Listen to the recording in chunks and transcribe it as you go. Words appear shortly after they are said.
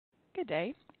Good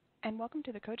day, and welcome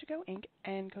to the Cogeco Inc.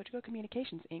 and Cogeco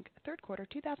Communications Inc. Third Quarter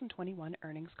 2021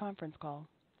 Earnings Conference Call.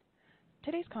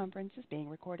 Today's conference is being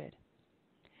recorded.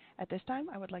 At this time,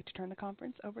 I would like to turn the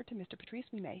conference over to Mr. Patrice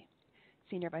Ouimet,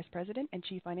 Senior Vice President and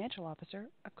Chief Financial Officer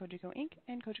of Cogeco Inc.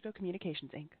 and Cogeco Communications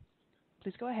Inc.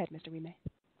 Please go ahead, Mr. Ouimet.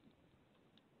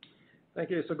 Thank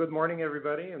you. So good morning,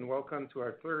 everybody, and welcome to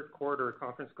our third quarter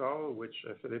conference call, which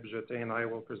Philippe Jeté and I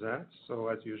will present. So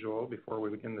as usual, before we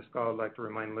begin this call, I'd like to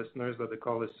remind listeners that the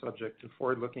call is subject to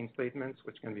forward-looking statements,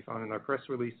 which can be found in our press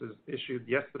releases issued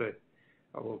yesterday.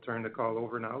 I will turn the call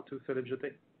over now to Philippe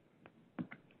Jeté.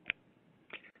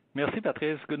 Merci,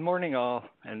 Patrice. Good morning, all,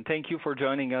 and thank you for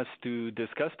joining us to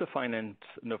discuss the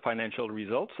financial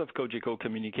results of Cogeco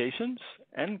Communications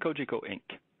and Cogeco Inc.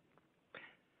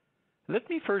 Let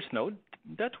me first note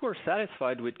that we're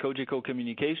satisfied with Cogeco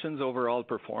Communications' overall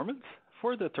performance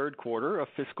for the third quarter of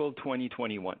fiscal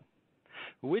 2021,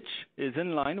 which is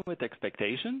in line with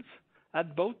expectations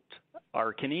at both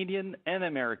our Canadian and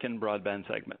American broadband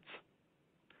segments.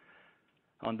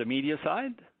 On the media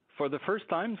side, for the first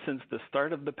time since the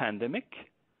start of the pandemic,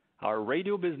 our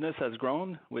radio business has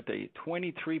grown with a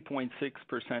 23.6%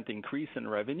 increase in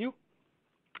revenue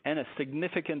and a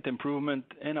significant improvement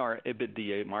in our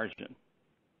EBITDA margin.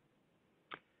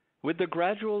 With the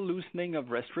gradual loosening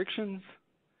of restrictions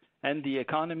and the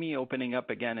economy opening up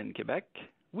again in Quebec,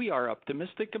 we are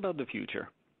optimistic about the future.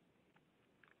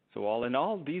 So all in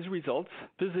all, these results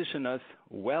position us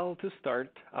well to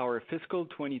start our fiscal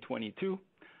 2022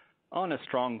 on a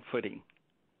strong footing.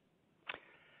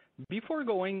 Before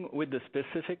going with the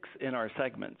specifics in our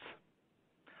segments,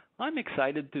 I'm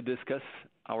excited to discuss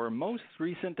our most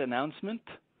recent announcement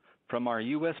from our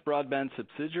U.S. broadband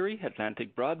subsidiary,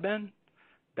 Atlantic Broadband,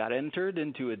 that entered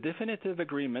into a definitive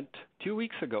agreement 2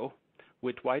 weeks ago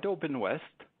with Wide Open West,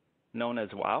 known as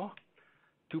WOW,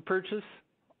 to purchase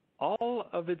all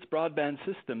of its broadband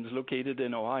systems located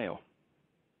in Ohio.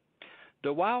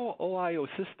 The WOW Ohio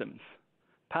systems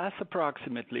pass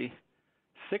approximately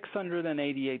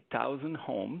 688,000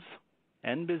 homes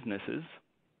and businesses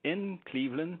in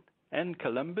Cleveland and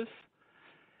Columbus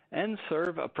and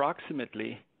serve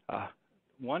approximately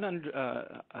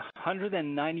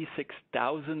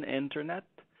 196,000 internet,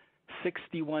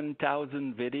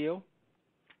 61,000 video,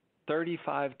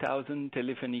 35,000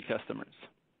 telephony customers.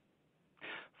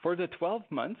 For the 12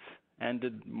 months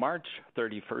ended March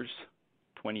 31st,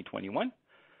 2021,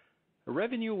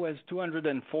 revenue was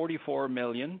 $244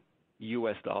 million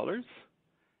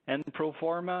and pro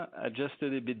forma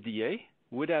adjusted EBITDA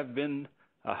would have been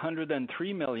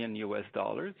 $103 million,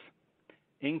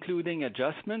 including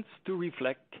adjustments to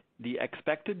reflect the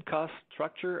expected cost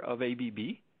structure of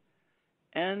ABB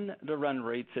and the run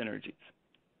rate synergies.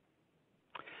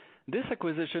 This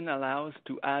acquisition allows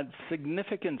to add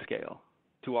significant scale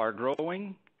to our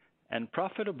growing and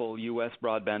profitable U.S.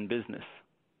 broadband business.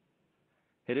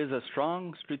 It is a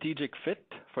strong strategic fit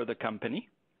for the company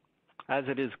as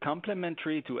it is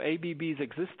complementary to ABB's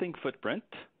existing footprint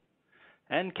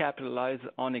and capitalize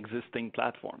on existing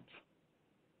platforms.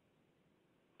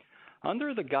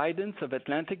 Under the guidance of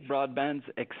Atlantic Broadband's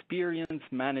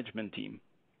experienced management team,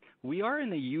 we are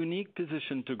in a unique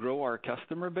position to grow our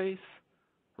customer base,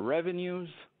 revenues,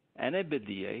 and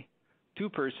EBITDA to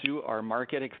pursue our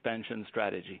market expansion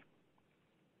strategy.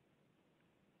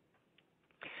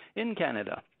 In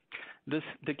Canada, the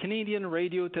Canadian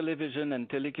Radio, Television and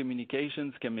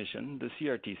Telecommunications Commission, the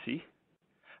CRTC,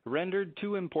 rendered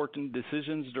two important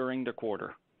decisions during the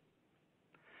quarter.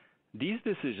 These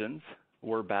decisions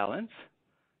were balanced,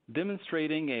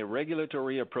 demonstrating a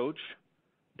regulatory approach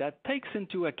that takes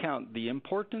into account the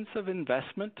importance of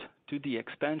investment to the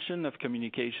expansion of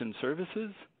communication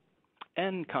services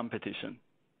and competition.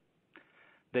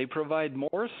 They provide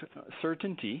more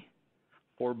certainty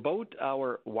for both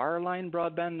our wireline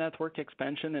broadband network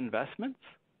expansion investments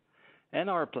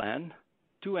and our plan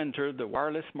to enter the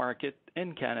wireless market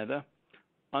in Canada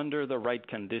under the right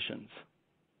conditions.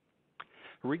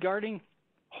 Regarding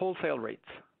wholesale rates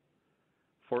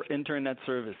for internet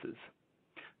services,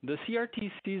 the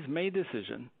CRTC's May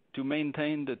decision to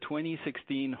maintain the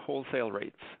 2016 wholesale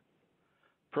rates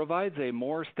provides a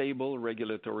more stable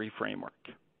regulatory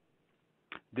framework.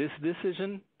 This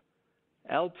decision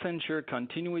helps ensure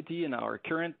continuity in our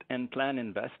current and planned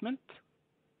investment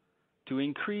to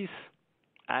increase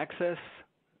access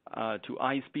to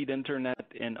high-speed internet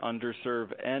in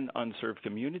underserved and unserved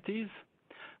communities,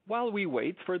 while we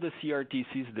wait for the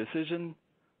CRTC's decision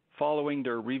following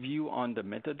their review on the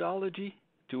methodology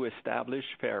to establish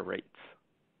fair rates.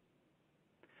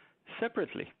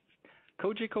 Separately,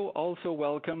 Cogeco also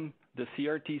welcomed the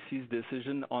CRTC's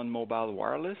decision on mobile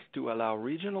wireless to allow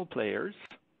regional players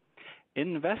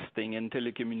investing in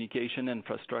telecommunication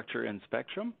infrastructure and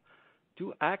spectrum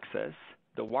to access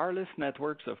the wireless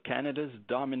networks of Canada's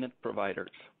dominant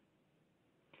providers.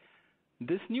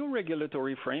 This new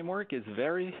regulatory framework is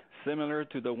very similar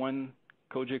to the one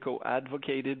Cogeco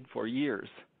advocated for years,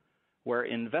 where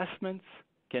investments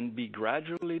can be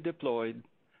gradually deployed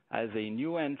as a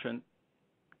new entrant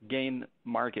gain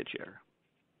market share.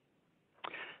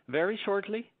 Very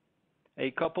shortly,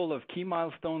 a couple of key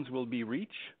milestones will be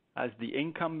reached as the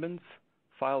incumbents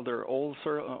file their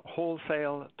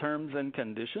wholesale terms and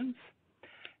conditions,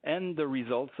 and the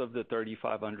results of the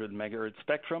 3,500 megahertz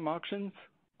spectrum auctions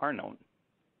are known.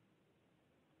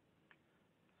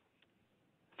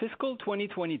 Fiscal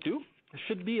 2022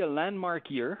 should be a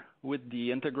landmark year with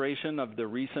the integration of the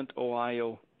recent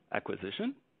Ohio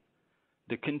acquisition,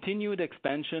 the continued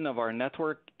expansion of our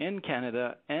network in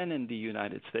Canada and in the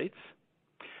United States,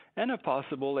 and a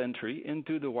possible entry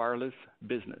into the wireless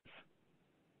business.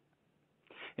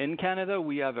 In Canada,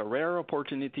 we have a rare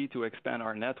opportunity to expand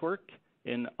our network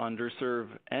in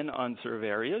underserved and unserved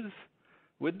areas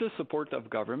with the support of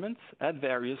governments at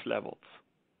various levels.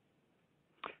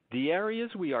 The areas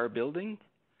we are building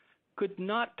could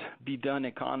not be done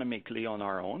economically on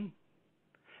our own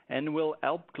and will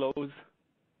help close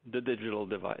the digital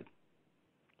divide.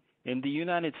 In the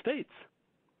United States,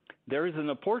 there is an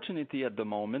opportunity at the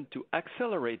moment to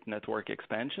accelerate network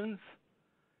expansions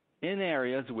in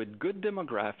areas with good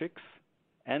demographics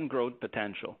and growth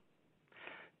potential.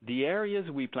 The areas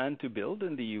we plan to build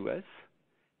in the U.S.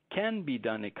 can be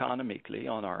done economically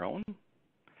on our own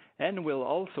and will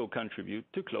also contribute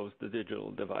to close the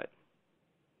digital divide.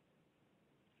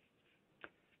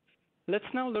 Let's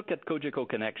now look at Cogeco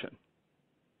Connexion.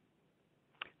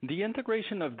 The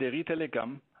integration of Derry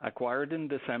Telecom, acquired in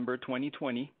December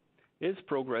 2020, is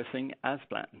progressing as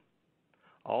planned.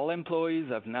 All employees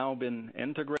have now been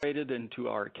integrated into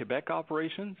our Quebec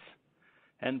operations,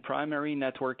 and primary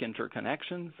network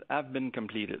interconnections have been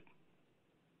completed.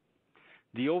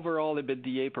 The overall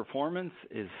EBITDA performance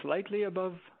is slightly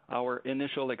above our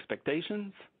initial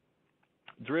expectations,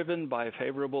 driven by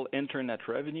favorable internet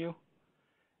revenue,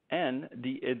 and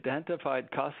the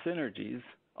identified cost synergies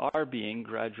are being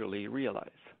gradually realized.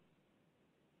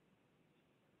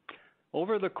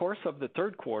 Over the course of the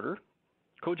third quarter,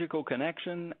 Cogeco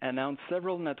Connexion announced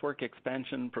several network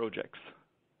expansion projects.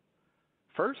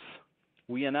 First,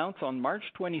 we announced on March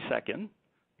 22nd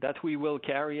that we will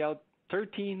carry out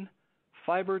 13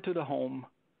 fiber-to-the-home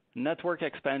network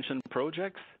expansion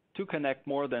projects to connect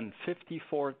more than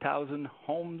 54,000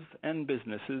 homes and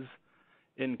businesses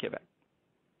in Quebec.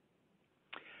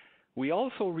 We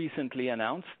also recently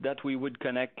announced that we would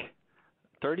connect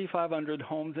 3,500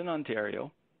 homes in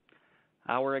Ontario.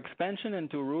 Our expansion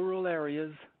into rural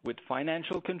areas with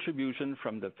financial contribution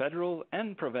from the federal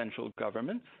and provincial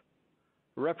governments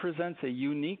represents a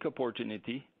unique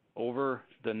opportunity over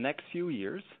the next few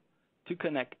years to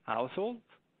connect households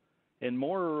in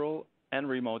more rural and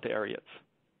remote areas.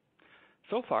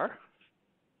 So far,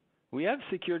 we have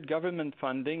secured government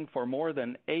funding for more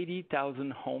than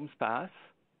 80,000 homes passed,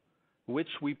 which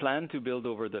we plan to build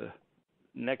over the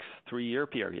next 3-year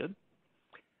period.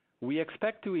 We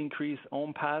expect to increase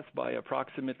home pass by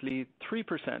approximately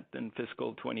 3% in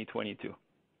fiscal 2022.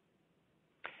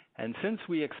 And since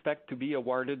we expect to be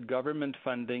awarded government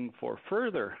funding for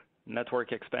further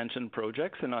network expansion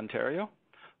projects in Ontario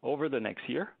over the next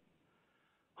year,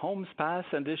 homes pass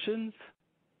additions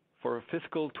for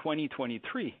fiscal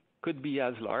 2023 could be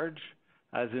as large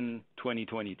as in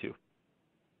 2022.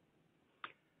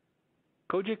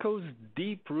 Cogeco's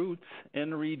deep roots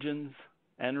in regions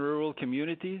and rural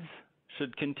communities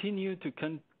should continue to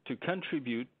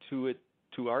contribute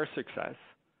to our success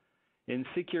in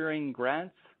securing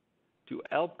grants to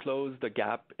help close the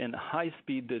gap in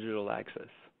high-speed digital access.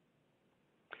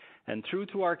 And true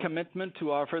to our commitment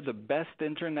to offer the best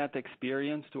internet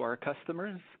experience to our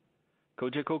customers,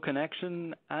 Cogeco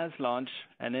Connexion has launched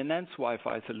an enhanced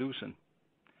Wi-Fi solution.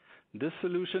 This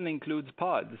solution includes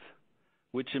pods,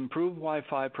 which improve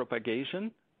Wi-Fi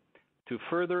propagation to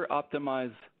further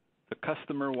optimize the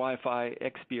customer Wi-Fi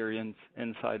experience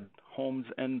inside homes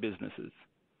and businesses.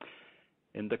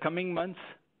 In the coming months,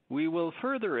 we will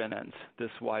further enhance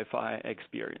this Wi-Fi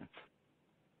experience.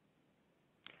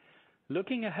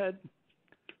 Looking ahead,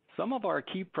 some of our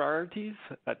key priorities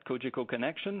at Cogeco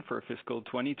Connexion for fiscal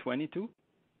 2022.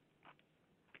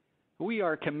 We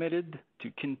are committed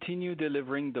to continue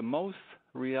delivering the most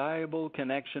reliable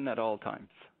connection at all times.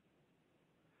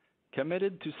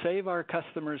 Committed to save our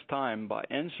customers time by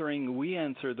ensuring we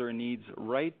answer their needs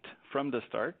right from the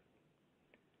start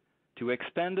to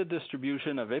expand the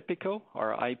distribution of Epico,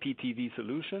 our IPTV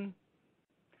solution,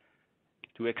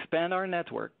 to expand our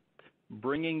network,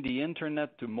 bringing the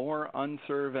internet to more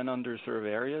unserved and underserved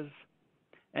areas,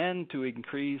 and to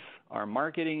increase our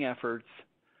marketing efforts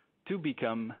to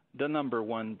become the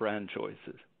 #1 brand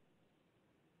choices.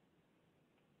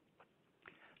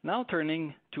 Now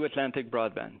turning to Atlantic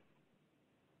Broadband.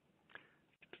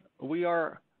 We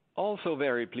are also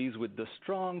very pleased with the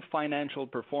strong financial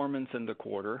performance in the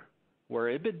quarter,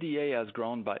 where EBITDA has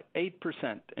grown by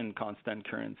 8% in constant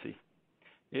currency,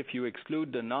 if you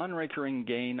exclude the non-recurring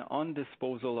gain on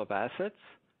disposal of assets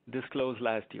disclosed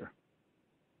last year.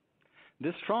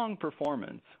 This strong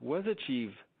performance was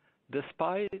achieved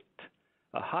despite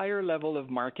a higher level of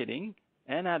marketing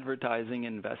and advertising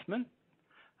investment,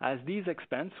 as these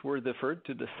expenses were deferred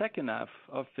to the second half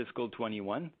of fiscal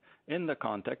 21 in the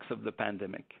context of the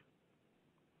pandemic.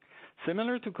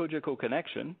 Similar to Cogeco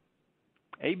Connexion,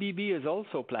 ABB is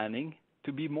also planning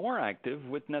to be more active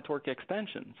with network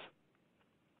expansions.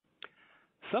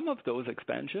 Some of those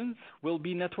expansions will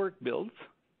be network builds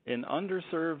in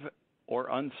underserved or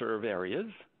unserved areas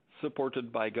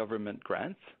supported by government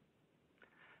grants.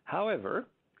 However,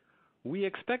 we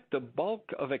expect the bulk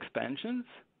of expansions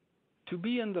to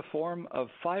be in the form of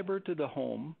fiber to the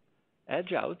home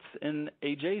edge outs in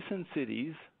adjacent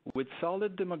cities with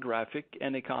solid demographic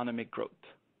and economic growth.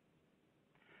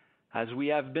 As we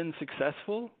have been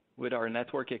successful with our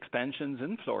network expansions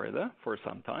in Florida for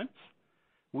some time,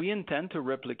 we intend to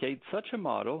replicate such a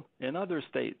model in other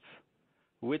states,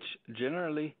 which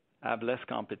generally have less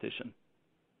competition.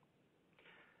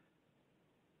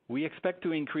 We expect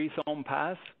to increase home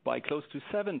pass by close to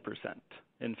 7%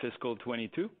 in fiscal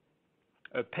 22,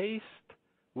 a pace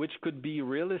which could be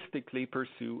realistically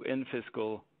pursued in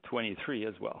fiscal 23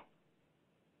 as well.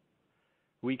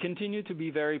 We continue to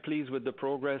be very pleased with the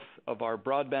progress of our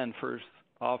broadband first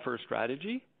offer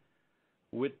strategy,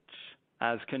 which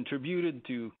has contributed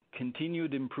to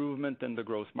continued improvement in the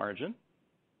gross margin.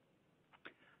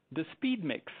 The speed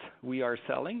mix we are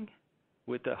selling,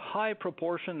 with a high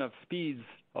proportion of speeds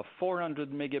of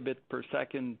 400 megabit per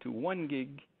second to 1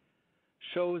 gig,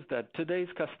 shows that today's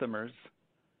customers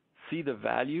see the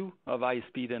value of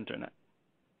high-speed internet.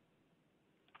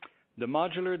 The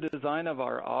modular design of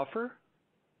our offer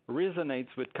resonates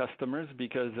with customers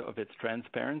because of its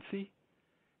transparency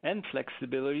and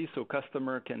flexibility, so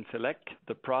customer can select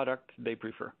the product they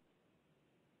prefer.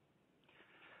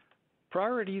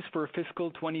 Priorities for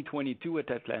fiscal 2022 at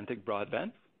Atlantic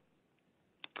Broadband.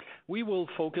 We will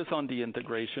focus on the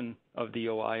integration of the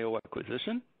Ohio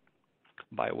acquisition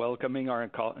by welcoming our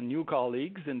new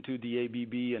colleagues into the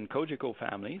ABB and Cogeco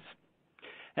families,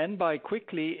 and by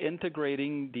quickly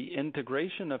integrating the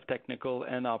integration of technical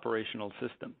and operational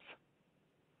systems.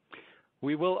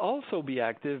 We will also be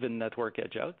active in network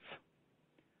edge-outs.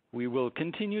 We will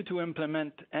continue to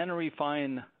implement and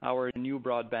refine our new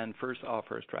broadband first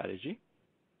offer strategy.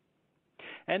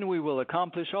 And we will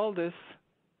accomplish all this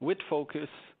with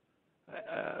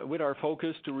our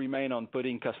focus to remain on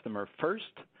putting customer first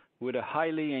with a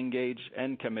highly engaged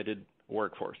and committed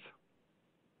workforce.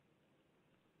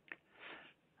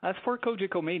 As for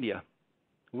Cogeco Media,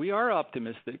 we are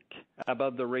optimistic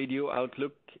about the radio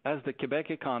outlook as the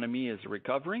Quebec economy is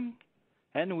recovering,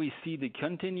 and we see the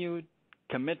continued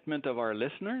commitment of our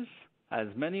listeners, as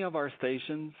many of our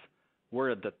stations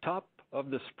were at the top of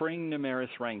the spring numerous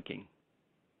ranking.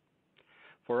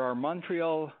 For our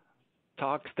Montreal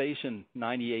talk station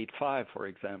 98.5, for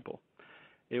example,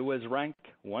 it was ranked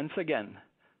once again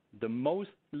the most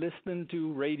listened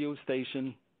to radio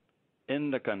station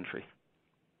in the country.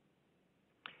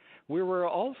 We were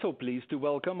also pleased to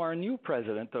welcome our new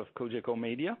president of Cogeco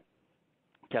Media,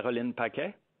 Caroline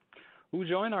Paquet, who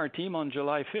joined our team on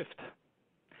July 5th.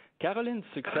 Caroline's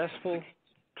successful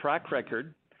track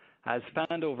record has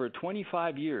spanned over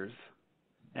 25 years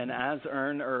and has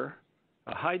earned her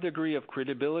a high degree of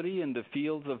credibility in the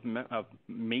fields of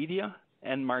media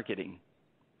and marketing.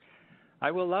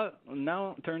 I will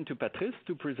now turn to Patrice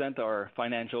to present our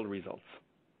financial results.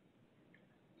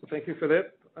 So thank you, Philippe.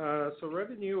 So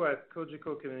revenue at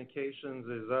Cogeco Communications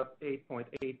is up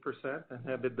 8.8% and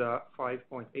EBITDA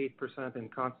 5.8% in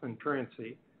constant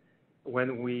currency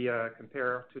when we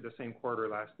compare to the same quarter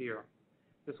last year.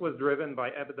 This was driven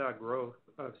by EBITDA growth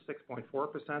of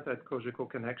 6.4% at Cogeco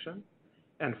Connexion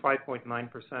and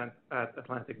 5.9% at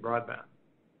Atlantic Broadband.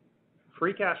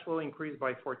 Free cash flow increased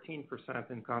by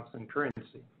 14% in constant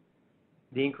currency.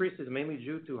 The increase is mainly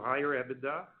due to higher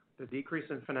EBITDA, the decrease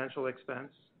in financial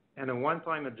expense, and a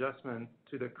one-time adjustment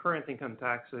to the current income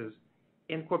taxes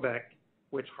in Quebec,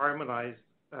 which harmonized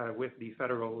with the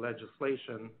federal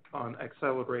legislation on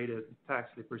accelerated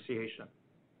tax depreciation.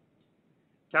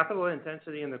 Capital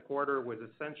intensity in the quarter was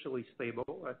essentially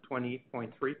stable at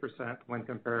 20.3% when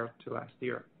compared to last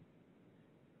year.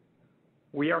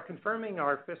 We are confirming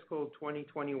our fiscal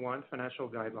 2021 financial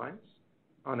guidelines.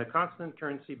 On a constant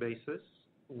currency basis,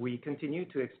 we continue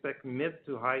to expect mid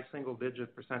to high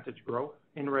single-digit percentage growth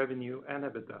in revenue and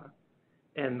EBITDA,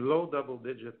 and low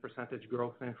double-digit percentage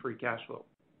growth in free cash flow.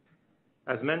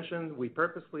 As mentioned, we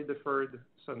purposely deferred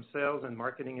some sales and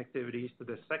marketing activities to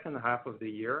the second half of the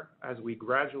year as we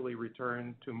gradually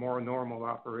return to more normal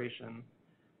operation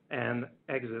and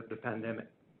exit the pandemic.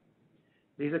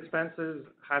 These expenses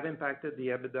have impacted the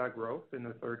EBITDA growth in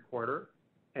the third quarter,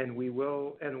 and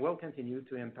will continue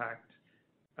to impact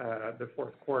the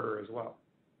fourth quarter as well.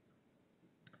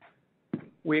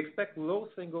 We expect low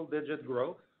single-digit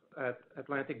growth at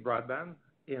Atlantic Broadband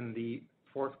in the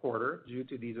fourth quarter due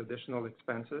to these additional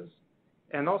expenses,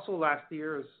 and also last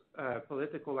year's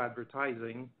political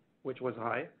advertising, which was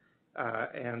high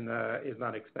and is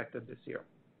not expected this year.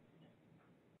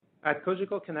 At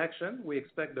Cogeco Connexion, we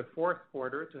expect the fourth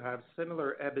quarter to have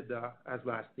similar EBITDA as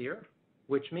last year,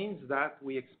 which means that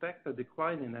we expect a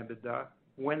decline in EBITDA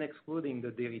when excluding the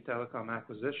Déry Telecom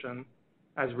acquisition,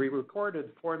 as we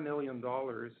recorded $4 million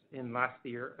in last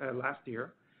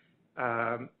year,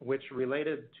 which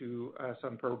related to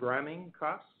some programming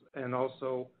costs and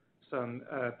also some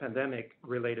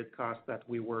pandemic-related costs that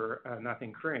we were not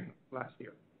incurring last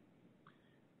year.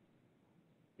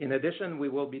 In addition, we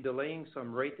will be delaying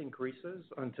some rate increases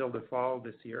until the fall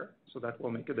this year, so that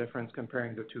will make a difference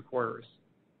comparing the two quarters.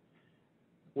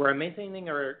 We're maintaining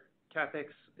our CapEx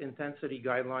intensity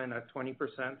guideline at 20%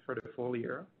 for the full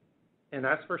year. And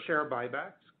as for share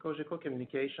buybacks, Cogeco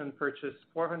Communication purchased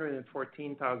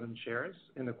 414,000 shares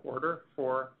in the quarter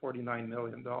for $49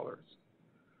 million.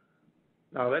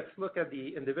 Now let's look at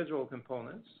the individual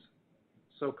components.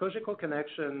 So Cogeco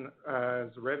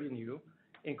Connexion's revenue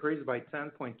increased by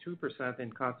 10.2%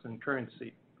 in constant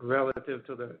currency relative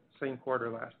to the same quarter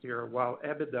last year, while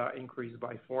EBITDA increased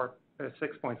by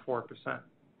 6.4%.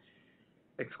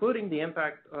 Excluding the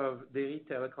impact of Déry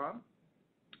Telecom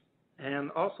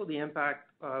and also the impact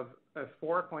of a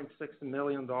 $4.6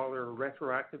 million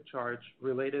retroactive charge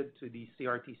related to the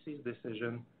CRTC's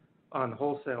decision on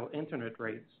wholesale internet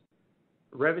rates,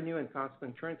 revenue in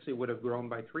constant currency would have grown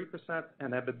by 3%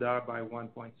 and EBITDA by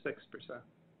 1.6%.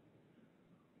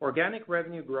 Organic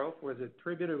revenue growth was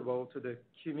attributable to the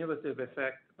cumulative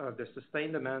effect of the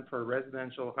sustained demand for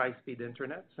residential high-speed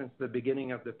internet since the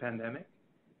beginning of the pandemic,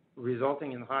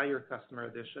 resulting in higher customer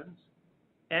additions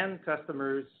and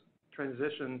customers'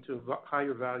 transition to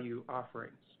higher value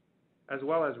offerings, as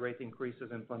well as rate increases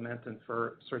implemented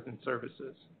for certain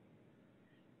services.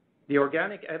 The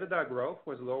organic EBITDA growth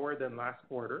was lower than last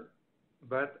quarter,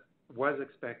 but was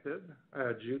expected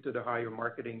due to the higher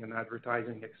marketing and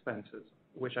advertising expenses,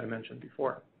 which I mentioned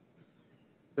before.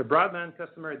 The broadband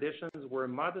customer additions were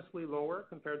modestly lower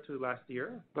compared to last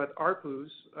year, but ARPUs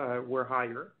were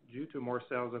higher due to more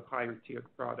sales of higher tiered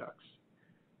products.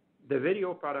 The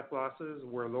video product losses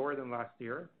were lower than last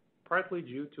year, partly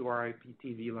due to our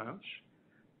IPTV launch.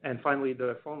 And finally,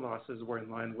 the phone losses were in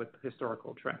line with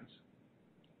historical trends.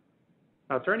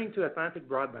 Now turning to Atlantic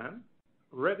Broadband,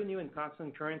 revenue in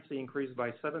constant currency increased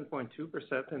by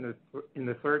 7.2% in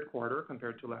the third quarter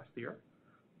compared to last year,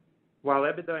 while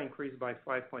EBITDA increased by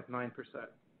 5.9%.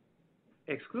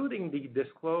 Excluding the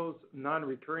disclosed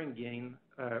non-recurring gain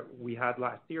we had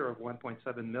last year of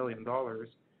 $1.7 million,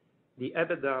 the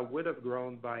EBITDA would have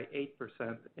grown by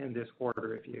 8% in this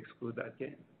quarter if you exclude that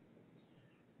gain.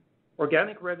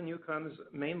 Organic revenue comes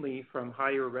mainly from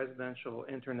higher residential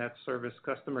internet service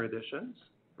customer additions,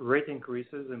 rate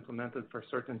increases implemented for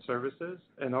certain services,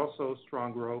 and also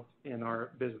strong growth in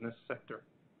our business sector.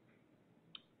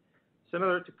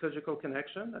 Similar to Cogeco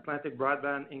Connexion, Atlantic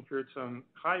Broadband incurred some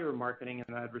higher marketing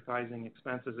and advertising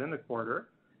expenses in the quarter,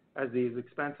 as these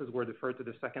expenses were deferred to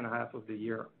the second half of the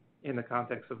year in the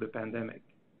context of the pandemic.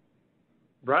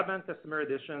 Broadband customer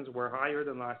additions were higher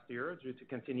than last year due to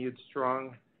continued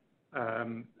strong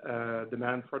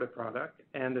demand for the product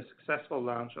and the successful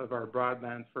launch of our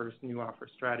Broadband First new offer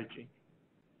strategy.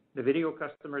 The video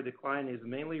customer decline is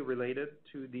mainly related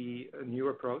to the new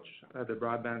approach, the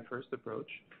Broadband First approach,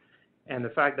 and the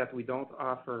fact that we don't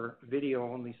offer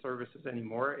video-only services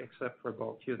anymore except for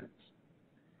bulk units.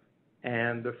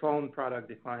 And the phone product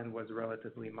decline was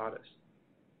relatively modest.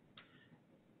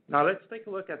 Now let's take a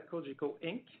look at Cogeco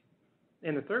Inc.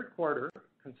 In the third quarter,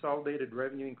 consolidated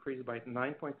revenue increased by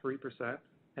 9.3%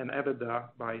 and EBITDA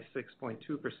by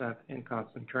 6.2% in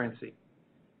constant currency.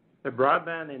 The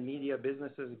broadband and media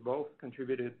businesses both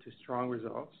contributed to strong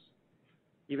results.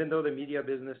 Even though the media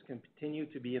business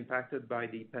continued to be impacted by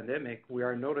the pandemic, we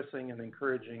are noticing an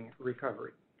encouraging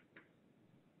recovery.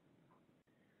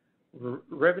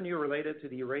 Revenue related to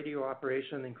the radio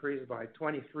operation increased by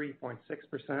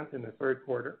 23.6% in the third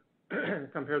quarter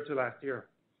compared to last year,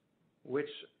 which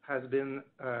has been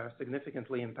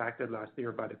significantly impacted last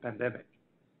year by the pandemic.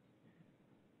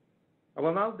 I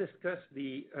will now discuss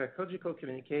the Cogeco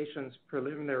Communications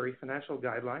preliminary financial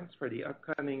guidelines for the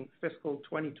upcoming fiscal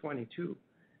 2022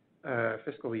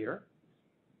 fiscal year,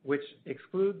 which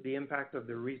exclude the impact of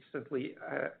the recently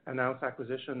announced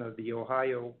acquisition of the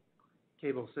Ohio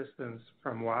cable systems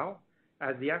from WOW,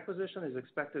 as the acquisition is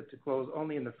expected to close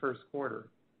only in the first quarter.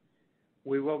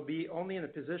 We will be only in a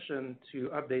position to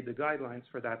update the guidelines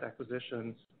for that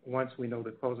acquisition once we know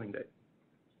the closing date.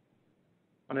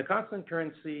 On a constant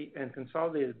currency and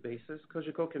consolidated basis,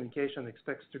 Cogeco Communications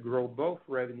expects to grow both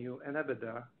revenue and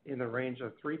EBITDA in the range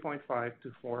of 3.5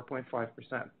 to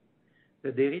 4.5%. The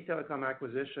Déry Telecom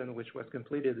acquisition, which was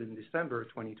completed in December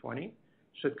 2020,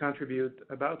 should contribute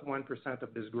about 1%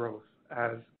 of this growth,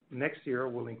 as next year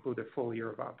will include a full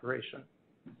year of operation.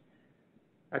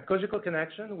 At Cogeco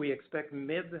Connexion, we expect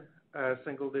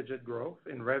mid-single-digit growth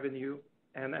in revenue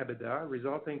and EBITDA,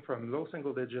 resulting from low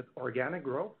single-digit organic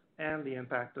growth and the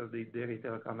impact of the Déry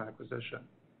Telecom acquisition.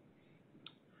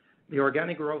 The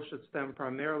organic growth should stem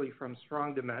primarily from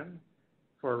strong demand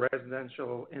for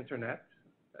residential internet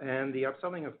and the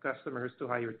upselling of customers to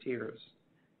higher tiers,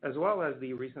 as well as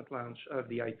the recent launch of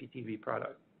the IPTV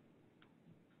product.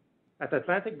 At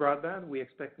Atlantic Broadband, we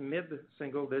expect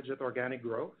mid-single-digit organic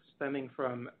growth stemming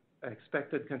from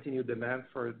expected continued demand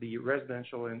for the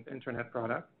residential and internet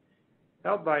product,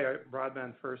 helped by our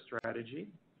broadband-first strategy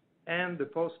and the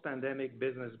post-pandemic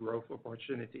business growth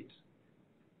opportunities.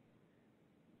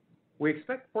 We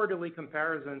expect quarterly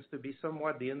comparisons to be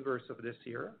somewhat the inverse of this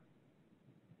year,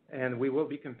 and we will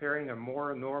be comparing a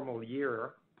more normal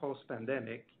year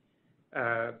post-pandemic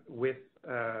with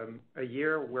a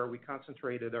year where we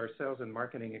concentrated our sales and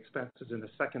marketing expenses in the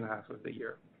second half of the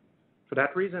year. For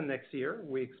that reason, next year,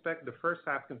 we expect the first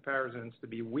half comparisons to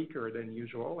be weaker than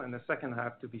usual and the second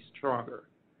half to be stronger.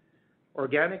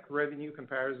 Organic revenue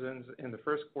comparisons in the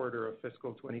first quarter of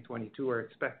fiscal 2022 are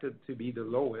expected to be the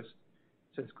lowest,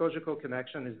 since Cogeco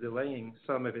Connexion is delaying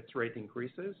some of its rate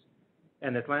increases,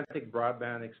 and Atlantic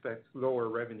Broadband expects lower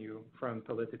revenue from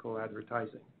political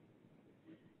advertising.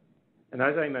 And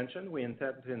as I mentioned, we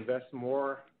intend to invest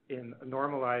more in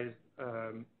normalized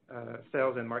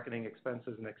sales and marketing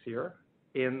expenses next year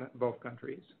in both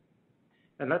countries.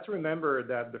 And let's remember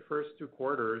that the first two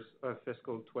quarters of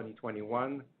fiscal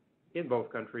 2021 in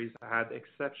both countries had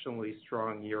exceptionally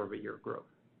strong year-over-year growth.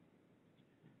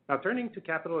 Now, turning to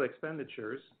capital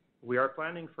expenditures, we are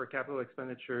planning for capital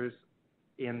expenditures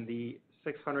in the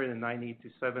 $690 to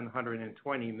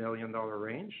 $720 million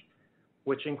range,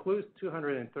 which includes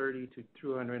 $230 to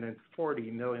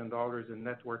 $240 million in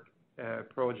network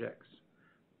projects.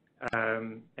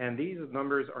 And these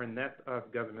numbers are net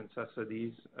of government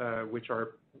subsidies, which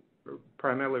are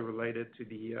primarily related to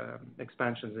the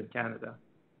expansions in Canada.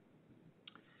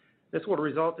 This will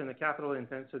result in a capital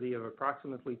intensity of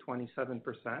approximately 27%,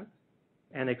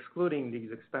 and excluding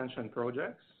these expansion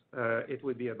projects, it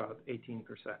would be about 18%.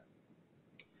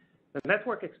 The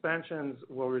network expansions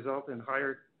will result in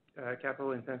higher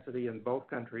capital intensity in both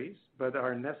countries, but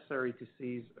are necessary to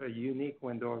seize a unique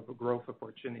window of growth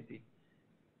opportunity.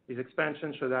 These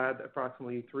expansions should add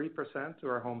approximately 3% to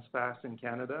our homes passed in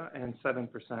Canada and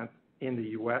 7% in the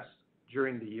U.S.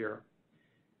 during the year.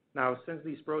 Now, since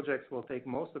these projects will take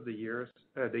most of the year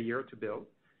to build,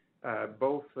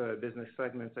 both business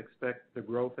segments expect the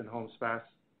growth in homes passed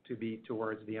to be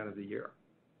towards the end of the year.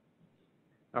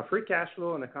 Now, free cash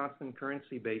flow on a constant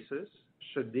currency basis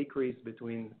should decrease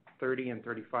between 30 and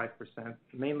 35%,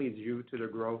 mainly due to the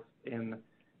growth in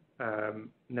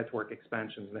network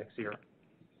expansions next year.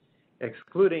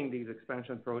 Excluding these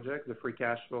expansion projects, the free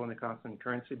cash flow on a constant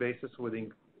currency basis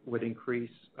would increase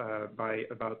by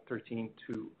about 13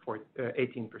 to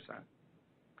 18%.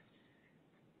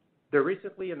 The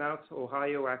recently announced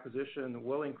Ohio acquisition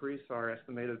will increase our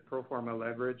estimated pro forma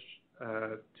leverage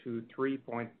to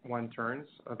 3.1 turns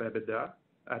of EBITDA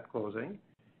at closing,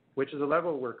 which is a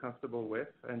level we're comfortable with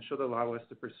and should allow us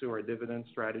to pursue our dividend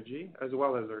strategy as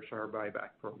well as our share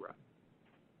buyback program.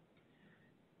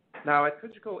 Now, at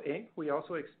Cogeco Inc., we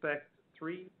also expect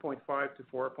 3.5 to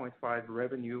 4.5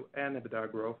 revenue and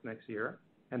EBITDA growth next year,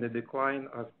 and a decline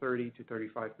of 30 to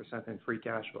 35% in free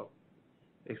cash flow.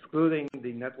 Excluding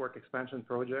the network expansion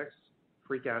projects,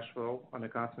 free cash flow on a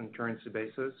constant currency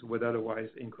basis would otherwise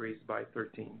increase by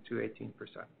 13 to 18%.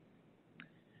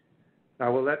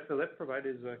 Now we'll let Philippe provide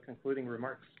his concluding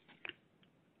remarks.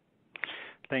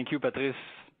 Thank you, Patrice.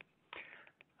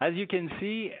 As you can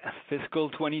see, fiscal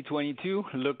 2022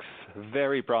 looks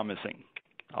very promising.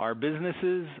 Our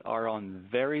businesses are on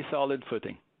very solid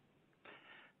footing.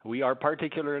 We are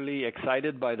particularly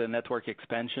excited by the network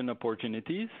expansion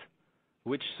opportunities,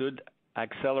 which should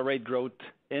accelerate growth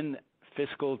in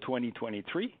fiscal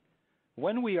 2023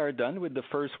 when we are done with the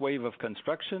first wave of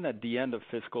construction at the end of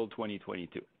fiscal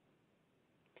 2022.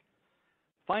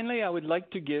 Finally, I would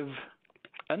like to give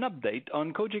an update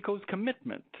on Cogeco's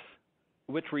commitment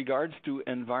with regards to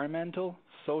environmental,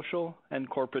 social, and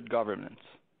corporate governance.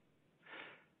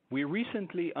 We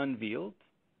recently unveiled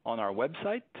on our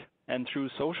website and through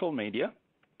social media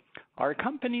our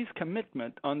company's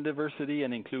commitment on diversity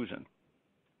and inclusion.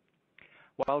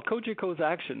 While Cogeco's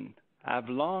actions have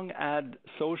long had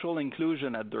social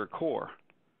inclusion at their core,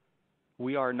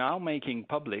 we are now making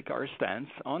public our stance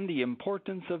on the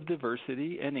importance of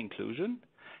diversity and inclusion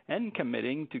and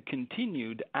committing to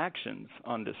continued actions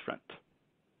on this front.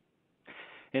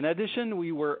 In addition,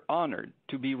 we were honored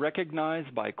to be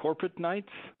recognized by Corporate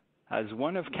Knights as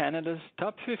one of Canada's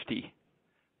top 50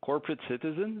 corporate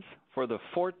citizens for the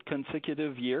fourth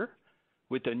consecutive year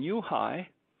with a new high,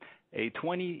 a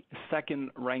 22nd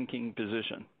ranking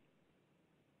position.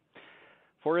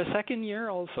 For a second year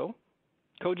also,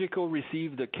 Cogeco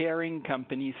received the Caring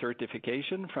Company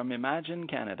certification from Imagine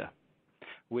Canada,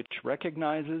 which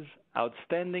recognizes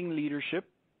outstanding leadership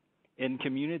in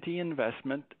community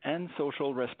investment and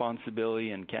social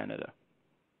responsibility in Canada.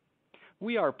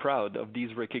 We are proud of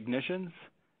these recognitions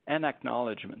and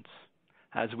acknowledgements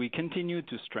as we continue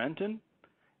to strengthen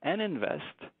and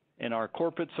invest in our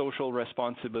corporate social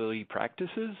responsibility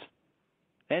practices,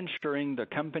 ensuring the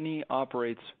company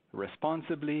operates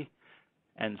responsibly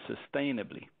and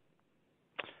sustainably.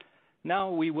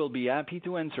 Now we will be happy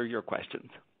to answer your questions.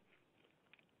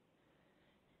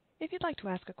 If you'd like to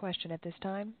ask a question at this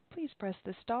time, please press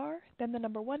the star, then the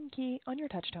number 1 key on your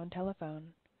touch-tone telephone.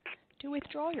 To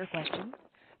withdraw your question,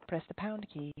 press the pound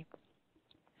key.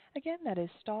 Again, that is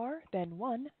star, then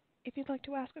 1, if you'd like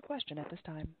to ask a question at this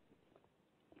time.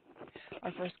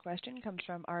 Our first question comes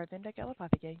from Aravinda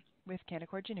Galappatthige with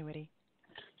Canaccord Genuity.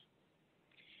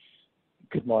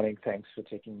 Good morning. Thanks for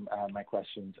taking my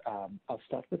questions. I'll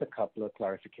start with a couple of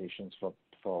clarifications for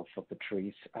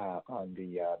Patrice on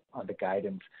the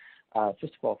guidance.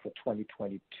 First of all, for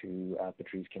 2022,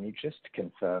 Patrice, can you just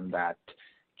confirm that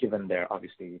given they're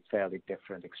obviously fairly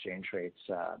different exchange rates,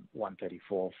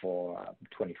 134 for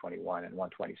 2021 and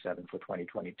 127 for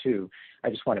 2022, I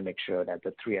just want to make sure that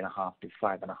the 3.5% to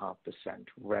 5.5%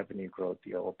 revenue growth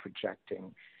you're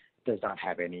projecting does not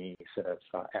have any sort of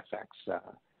FX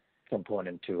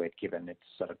component to it, given its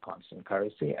sort of constant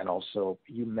currency. And also,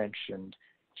 you mentioned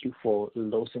Q4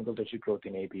 low single-digit growth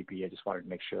in ABB. I just wanted to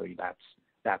make sure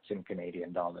that's in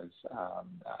Canadian dollars.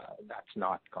 That's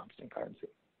not constant currency.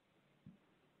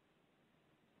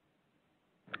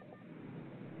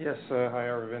 Yes, hi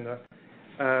Aravinda.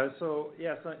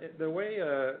 The way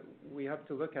we have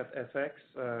to look at FX,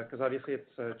 because obviously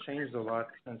it's changed a lot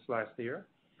since last year,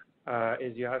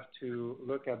 is you have to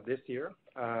look at this year.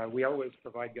 We always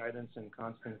provide guidance in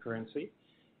constant currency,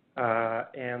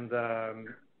 and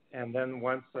then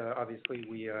once obviously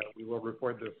we will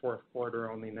report the fourth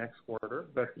quarter only next quarter,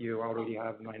 but you already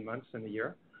have 9 months in the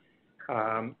year.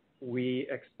 We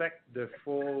expect the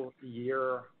full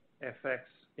year FX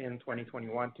in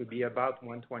 2021 to be about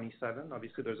 127.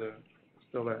 Obviously, there's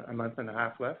still a month and a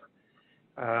half left,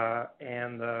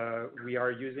 and we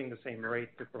are using the same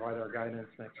rate to provide our guidance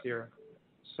next year.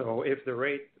 So if the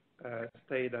rate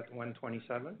stayed at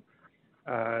 127,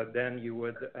 then you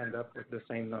would end up with the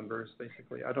same numbers,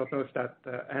 basically. I don't know if that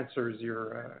answers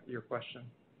your question.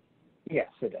 Yes,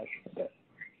 it does. It does.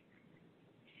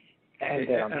 And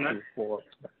then Q4.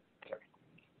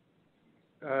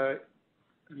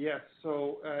 Yes.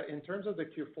 So in terms of the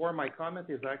Q4, my comment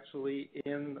is actually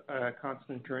in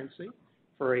constant currency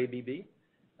for ABB.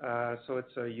 So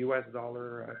it's a U.S.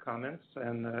 dollar comments,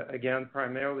 and again,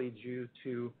 primarily due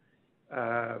to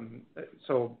the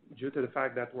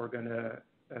fact that we're going to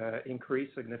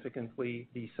increase significantly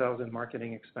the sales and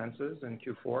marketing expenses in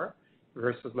Q4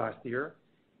 versus last year.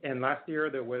 And last year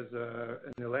there was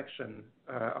an election,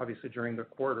 obviously during the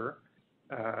quarter.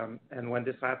 And when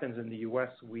this happens in the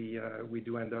U.S., we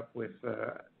do end up with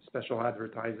special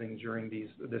advertising during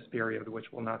this period, which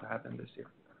will not happen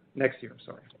next year.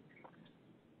 Sorry.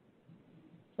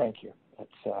 Thank you.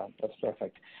 That's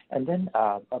perfect. And then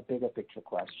a bigger picture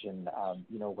question.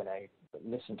 When I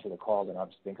listen to the call and I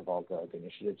just think of all the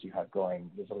initiatives you have going,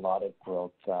 there's a lot of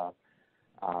growth,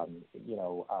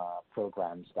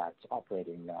 programs that's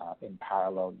operating in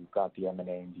parallel. You've got the M&A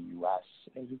in the U.S.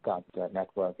 and you've got the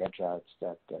network edge-outs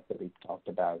that we've talked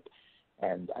about.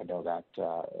 And I know that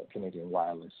Canadian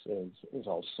Wireless is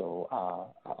also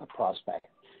a prospect.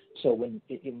 So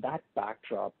in that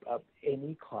backdrop,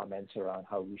 any comments around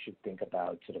how we should think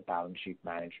about sort of balance sheet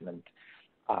management?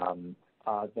 How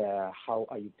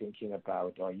are you thinking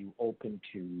about, are you open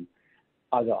to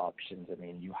other options? I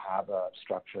mean, you have a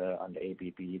structure on the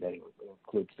ABB that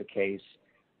includes the case,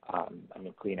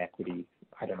 clean equity.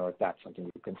 I don't know if that's something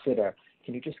you consider.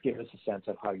 Can you just give us a sense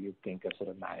of how you think of sort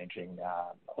of managing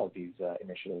all these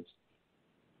initiatives?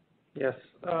 Yes.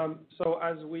 So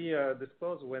as we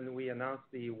disclosed when we announced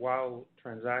the WOW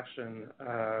transaction,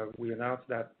 we announced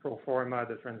that pro forma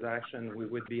the transaction, we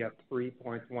would be at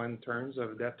 3.1 turns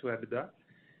of debt to EBITDA.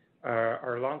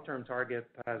 Our long-term target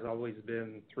has always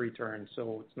been 3 turns,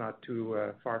 so it's not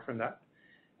too far from that.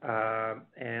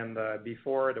 And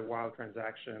before the WOW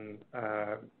transaction,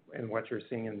 and what you're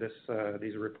seeing in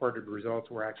these reported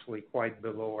results, were actually quite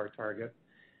below our target.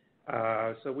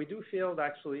 So we do feel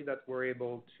actually that we're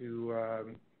able to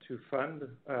fund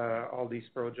all these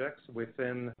projects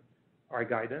within our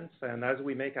guidance. And as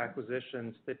we make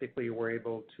acquisitions, typically we're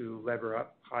able to lever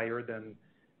up higher than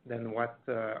what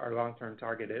our long-term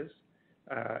target is.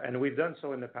 And we've done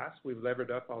so in the past. We've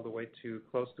levered up all the way to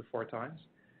close to 4 times.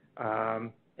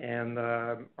 And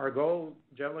our goal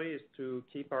generally is to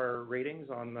keep our ratings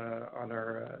on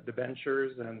our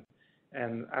debentures,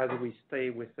 and as we stay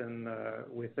within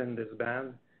this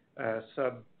band,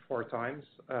 sub 4 times,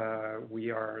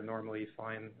 we are normally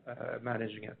fine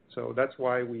managing it. So that's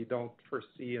why we don't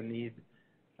foresee a need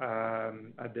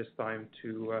at this time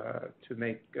to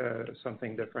make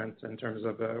something different in terms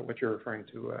of what you're referring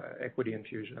to, equity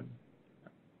infusion.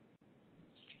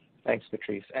 Thanks,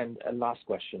 Patrice. And a last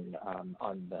question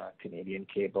on the Canadian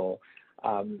cable.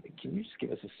 Can you just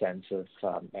give us a sense of,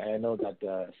 I know that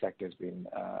the sector's been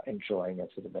enjoying a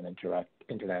sort of an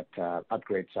internet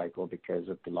upgrade cycle because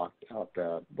of the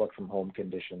work from home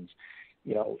conditions.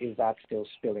 Is that still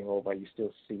spilling over? Are you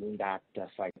still seeing that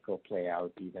cycle play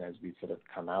out even as we sort of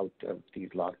come out of these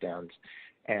lockdowns?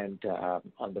 And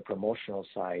on the promotional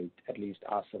side, at least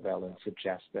our surveillance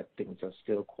suggests that things are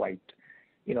still quite,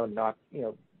 not,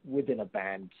 within a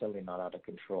band, certainly not out of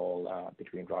control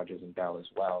between Rogers and Bell as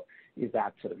well. Is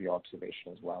that sort of your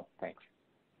observation as well? Thanks.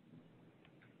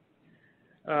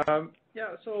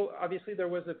 Yeah, so obviously there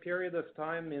was a period of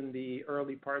time in the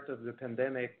early part of the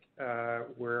pandemic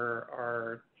where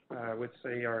I would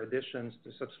say our additions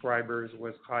to subscribers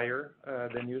was higher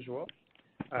than usual.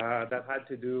 That had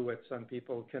to do with some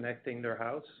people connecting their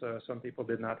house. Some people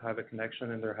did not have a connection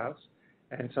in their house,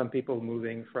 and some people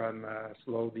moving from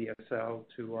slow DSL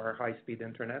to our high-speed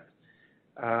internet.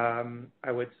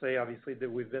 I would say obviously that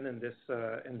we've been in this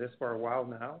for a while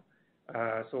now.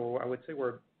 So I would say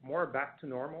we're more back to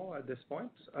normal at this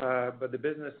point, but the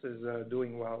business is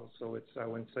doing well. So I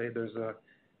wouldn't say there's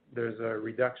a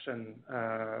reduction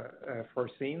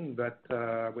foreseen, but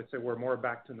I would say we're more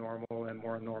back to normal and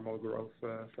more normal growth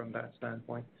from that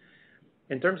standpoint.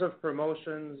 In terms of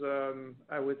promotions,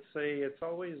 I would say it's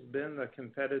always been a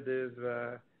competitive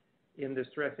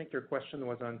industry. I think your question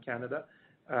was on Canada.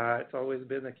 It's always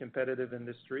been a competitive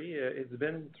industry. It's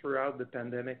been throughout the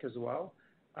pandemic as well.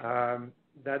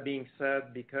 That being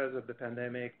said, because of the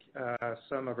pandemic,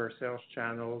 some of our sales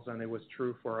channels, and it was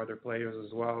true for other players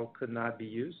as well, could not be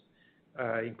used,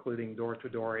 including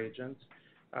door-to-door agents.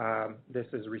 This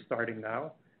is restarting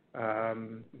now.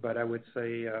 But I would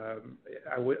say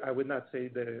I would not say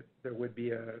that there would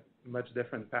be a much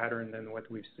different pattern than what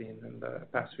we've seen in the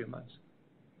past few months.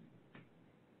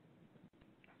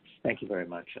 Thank you very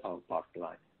much. I'll park the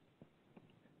line.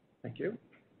 Thank you.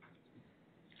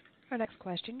 Our next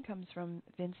question comes from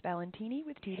Vince Valentini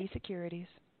with TD Securities.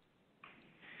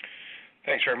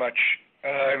 Thanks very much.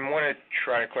 I want to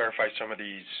try to clarify some of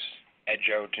these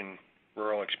edge-out and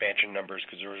rural expansion numbers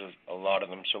because there was a lot of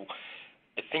them. So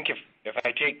I think if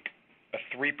I take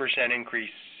a 3% increase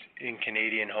in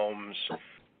Canadian homes,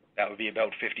 that would be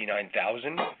about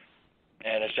 59,000,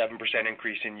 and a 7%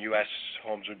 increase in U.S.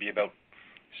 homes would be about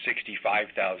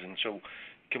 65,000. So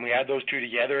can we add those two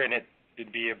together and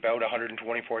it'd be about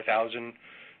 124,000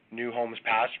 new homes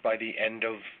passed by the end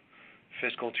of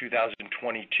fiscal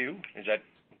 2022? Is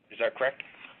that correct?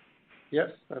 Yes,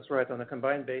 that's right. On a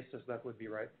combined basis, that would be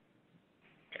right.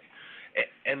 Okay.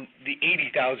 And the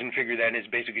 80,000 figure then is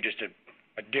basically just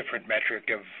a different metric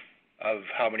of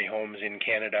how many homes in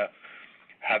Canada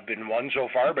have been won so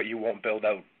far, but you won't build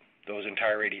out those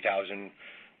entire 80,000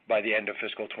 by the end of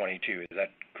fiscal 22. Is that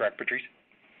correct, Patrice?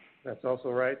 That's also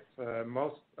right.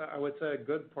 I would say a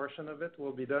good portion of it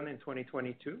will be done in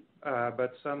 2022,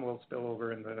 but some will spill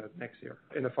over in the next year,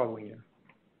 in the following year.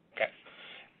 Okay.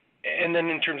 And then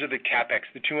in terms of the capex,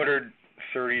 the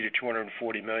 230 to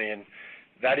 240 million,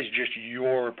 that is just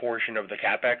your portion of the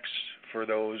capex for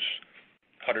those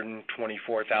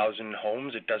 124,000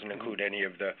 homes. It doesn't include any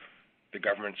of the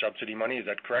government subsidy money. Is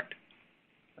that correct?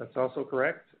 That's also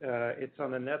correct. It's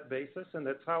on a net basis, and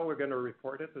that's how we're going to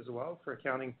report it as well for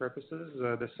accounting purposes.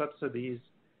 The subsidies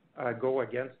go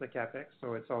against the capex,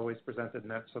 so it's always presented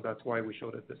net, so that's why we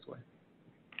showed it this way.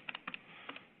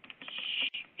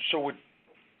 So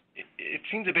it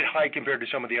seems a bit high compared to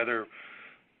some of the other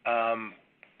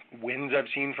wins I've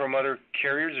seen from other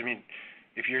carriers. I mean,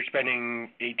 if you're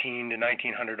spending $1,800 to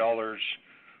 $1,900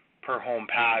 per home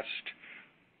passed,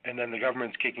 and then the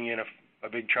government's kicking in a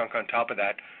big chunk on top of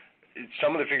that,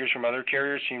 some of the figures from other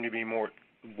carriers seem to be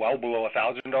well below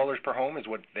 $1,000 per home is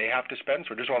what they have to spend.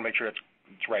 So I just want to make sure it's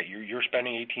right. You're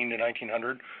spending $1,800 to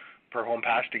 $1,900 per home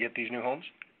passed to get these new homes?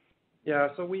 Yeah,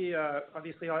 so we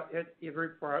obviously every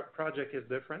project is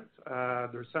different.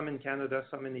 There's some in Canada,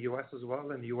 some in the U.S. as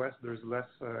well. In the U.S., there's less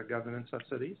government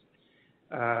subsidies,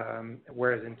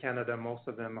 whereas in Canada, most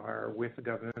of them are with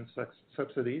government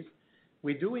subsidies.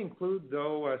 We do include,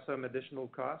 though, some additional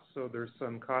costs. So there's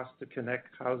some costs to connect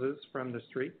houses from the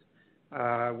street.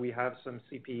 We have some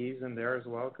CPEs in there as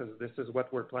well, because this is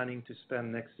what we're planning to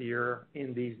spend next year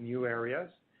in these new areas.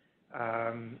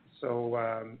 So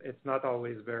it's not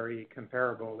always very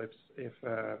comparable if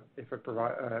a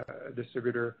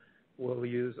distributor will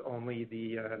use only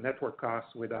the network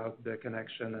costs without the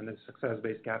connection and the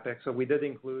success-based capex. So we did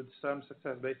include some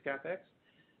success-based capex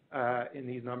in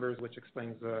these numbers, which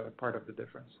explains part of the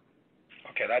difference.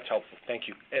 Okay, that's helpful. Thank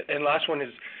you. And last one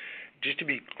is, just to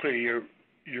be clear,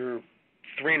 your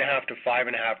 3.5% to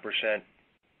 5.5%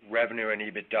 revenue and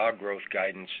EBITDA growth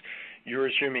guidance, you're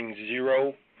assuming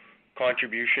zero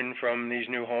contribution from these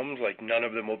new homes, like none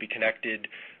of them will be connected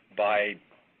by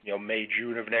May,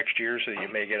 June of next year, so you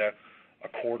may get a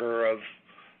quarter of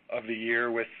the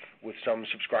year with some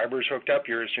subscribers hooked up.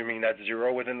 You're assuming that's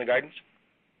zero within the guidance?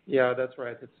 Yeah, that's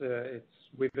right.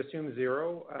 We've assumed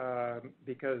zero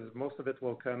because most of it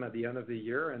will come at the end of the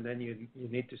year, and then you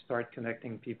need to start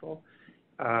connecting people.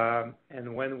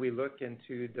 And when we look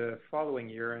into the following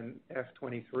year in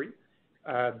F23,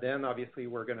 then obviously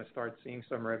we're going to start seeing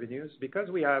some revenues because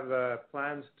we have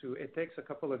plans it takes a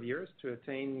couple of years to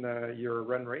attain your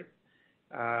run rate.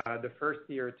 The first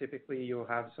year, typically, you'll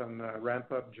have some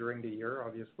ramp up during the year,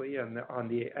 obviously. And on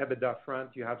the EBITDA front,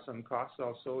 you have some costs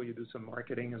also. You do some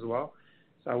marketing as well.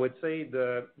 So I would say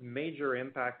the major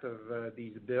impact of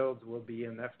these builds will be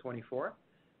in F24,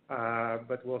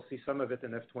 but we'll see some of it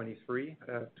in F23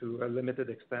 to a limited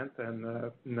extent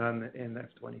and none in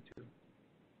F22.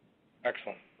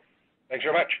 Excellent. Thanks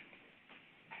very much.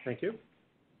 Thank you.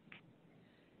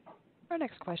 Our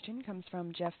next question comes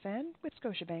from Jeff Fan with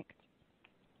Scotiabank.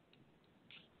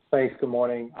 Thanks. Good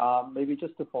morning. Maybe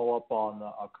just to follow up on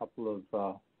a couple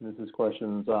of Mrs.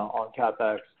 questions on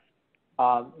CapEx.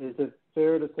 Is it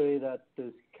fair to say that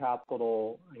this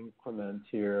capital increment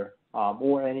here,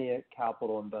 or any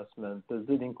capital investment, does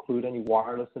it include any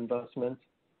wireless investment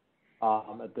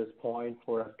at this point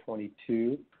for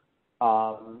F22?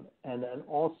 And then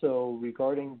also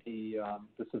regarding the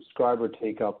subscriber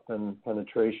take-up and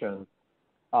penetration,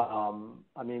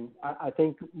 I mean, I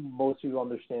think most of you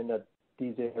understand that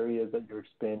these areas that you're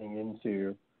expanding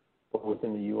into, both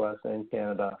in the U.S. and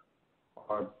Canada,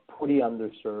 are pretty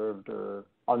underserved or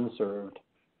unserved,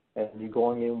 and you're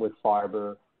going in with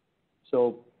fiber.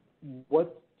 So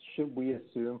what should we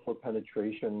assume for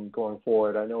penetration going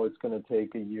forward? I know it's going to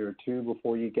take a year or two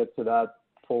before you get to that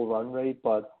full run rate,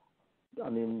 but I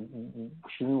mean,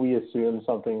 shouldn't we assume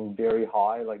something very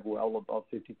high, like well above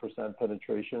 50%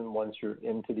 penetration once you're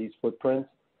into these footprints?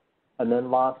 And then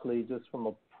lastly, just from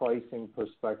a pricing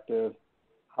perspective,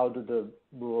 how do the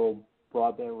rural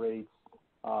broadband rates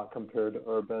compare to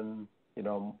urban?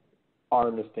 Our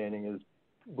understanding is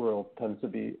rural tends to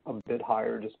be a bit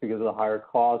higher just because of the higher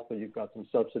cost, but you've got some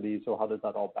subsidies. So how does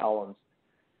that all balance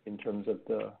in terms of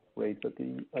the rates at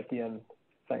the end?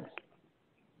 Thanks.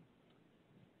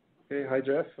 Okay. Hi,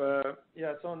 Jeff.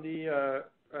 Yeah, it's on the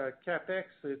CapEx.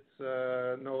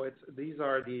 These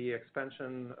are the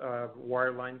expansion of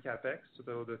wireline CapEx,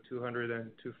 so the 200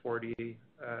 and 240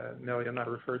 million I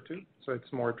referred to. So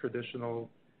it's more traditional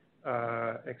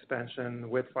expansion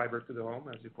with fiber to the home,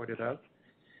 as you pointed out.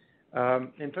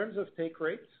 In terms of take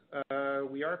rates,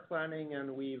 we are planning, and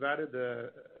we've added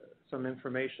some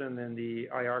information in the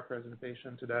IR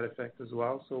presentation to that effect as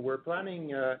well. So we're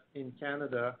planning in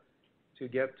Canada to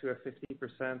get to a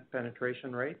 50%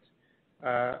 penetration rate.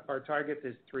 Our target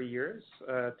is 3 years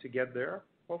to get there.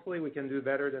 Hopefully we can do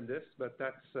better than this, but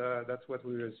that's what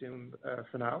we assume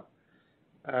for now,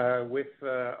 with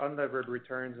unlevered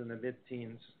returns in the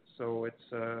mid-teens. So it's,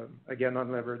 again,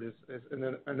 unlevered is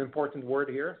an important word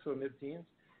here, so mid-teens.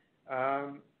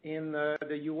 In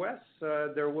the U.S.,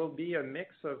 there will be a mix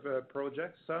of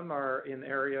projects. Some are in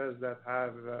areas that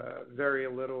have very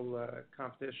little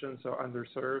competition, so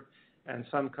underserved, and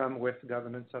some come with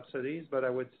government subsidies. But I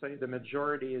would say the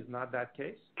majority is not that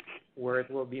case, where it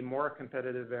will be more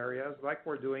competitive areas, like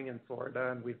we're doing in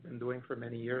Florida, and we've been doing for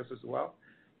many years as well.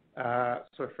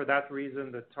 So for that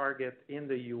reason, the target in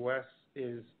the U.S.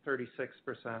 is 36%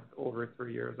 over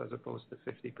 3 years as opposed to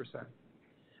 50%.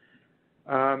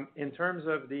 In terms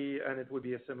of and it would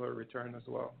be a similar return as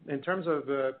well. In terms of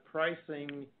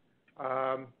pricing,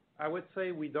 I would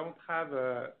say we don't have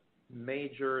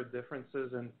major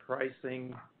differences in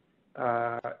pricing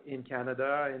in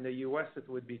Canada. In the U.S., it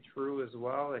would be true as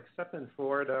well, except in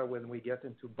Florida, when we get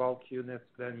into bulk units,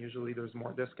 then usually there's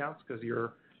more discounts because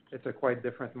it's a quite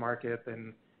different market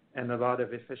and a lot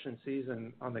of efficiencies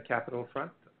on the capital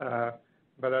front.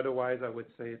 But otherwise, I would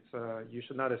say you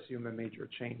should not assume a major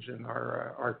change in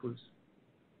our ARPUs.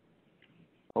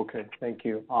 Okay, thank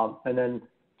you. And then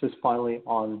just finally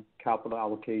on capital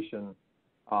allocation,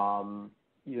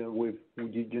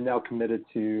 you're now committed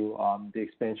to the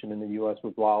expansion in the U.S.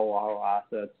 with Wow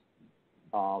assets.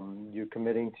 You're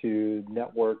committing to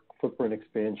network footprint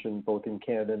expansion both in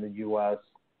Canada and the U.S.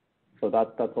 So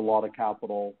that's a lot of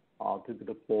capital to be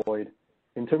deployed.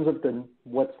 In terms of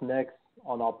what's next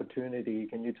on opportunity,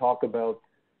 can you talk about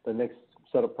the next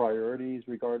set of priorities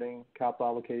regarding capital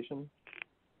allocation?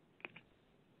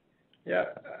 Yeah,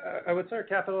 I would say our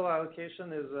capital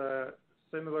allocation is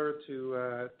similar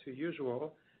to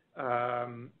usual,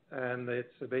 and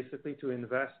it's basically to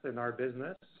invest in our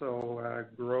business, so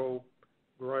grow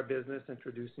our business,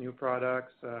 introduce new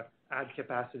products, add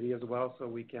capacity as well, so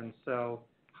we can sell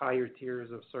higher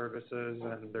tiers of services,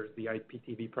 and there's the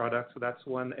IPTV product, so that's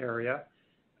one area.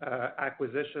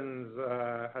 Acquisitions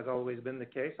has always been the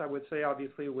case. I would say,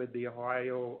 obviously, with the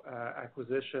Ohio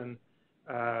acquisition,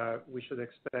 we should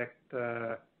expect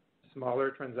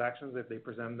smaller transactions if they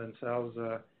present themselves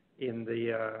in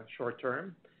the short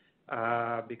term,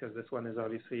 because this one is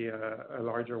obviously a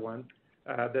larger one.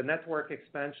 The network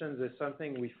expansions is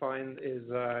something we find is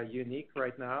unique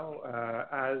right now,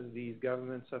 as these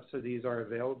government subsidies are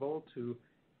available to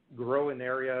grow in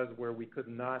areas where we could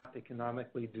not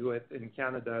economically do it in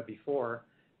Canada before.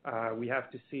 We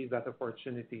have to seize that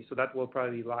opportunity. So that will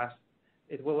probably last.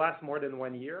 It will last more than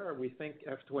 1 year. We think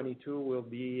F22 will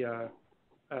be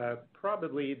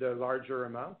probably the larger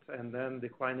amount, and then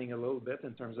declining a little bit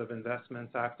in terms of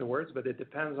investments afterwards. But it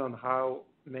depends on how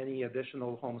many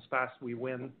additional homes passed we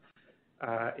win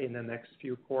in the next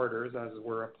few quarters, as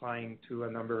we're applying to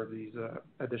a number of these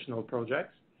additional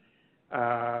projects.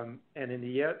 And in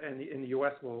the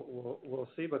U.S. we'll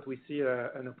see, but we see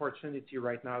an opportunity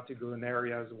right now to go in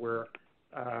areas where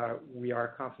we are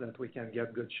confident we can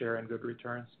get good share and good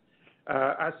returns.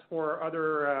 As for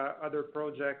other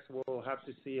projects, we'll have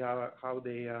to see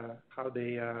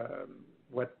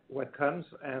what comes,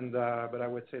 but I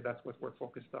would say that's what we're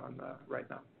focused on right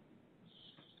now.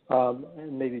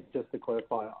 And maybe just to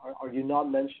clarify, are you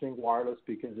not mentioning wireless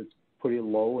because it's pretty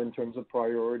low in terms of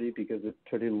priority, because it's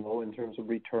pretty low in terms of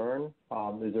return?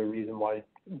 Is there a reason why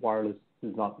wireless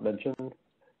is not mentioned?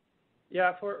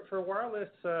 Yeah, for wireless,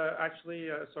 actually,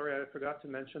 sorry, I forgot to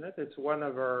mention it. It's one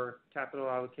of our capital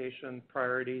allocation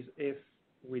priorities if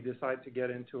we decide to get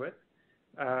into it.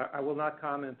 I will not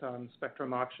comment on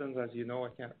spectrum auctions. As you know, I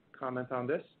can't comment on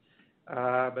this.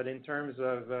 But in terms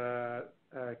of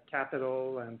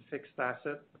capital and fixed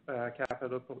asset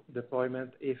capital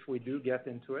deployment, if we do get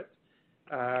into it,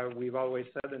 we've always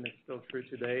said, and it's still true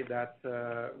today, that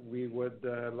we would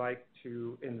like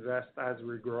to invest as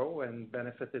we grow and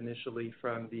benefit initially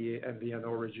from the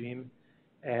MVNO regime,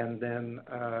 and then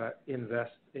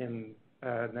invest in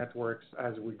networks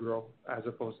as we grow, as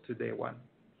opposed to day one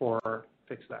for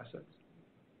fixed assets.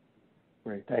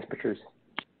 Great. Thanks, Patrice.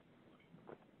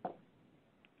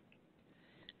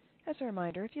 As a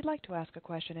reminder, if you'd like to ask a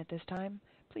question at this time,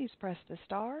 please press the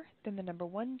star, then the number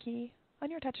 1 key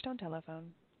on your touchtone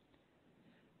telephone.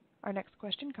 Our next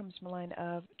question comes from the line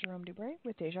of Jerome Dubreuil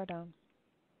with Desjardins.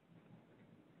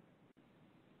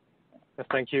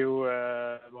 Thank you.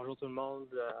 Bonjour tout le monde.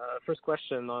 First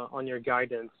question on your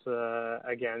guidance.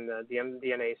 Again, the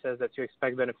MD&A says that you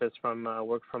expect benefits from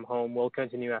work from home will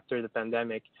continue after the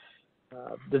pandemic.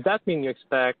 Does that mean you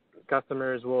expect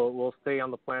customers will stay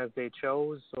on the plans they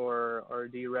chose, or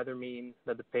do you rather mean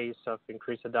that the pace of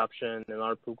increased adoption and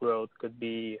ARPU growth could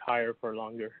be higher for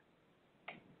longer?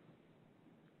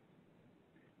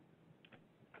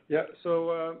 Yeah.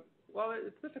 So, well,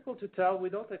 it's difficult to tell. We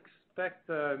don't expect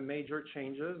major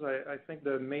changes. I think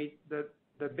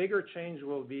the bigger change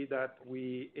will be that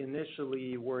we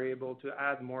initially were able to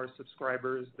add more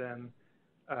subscribers than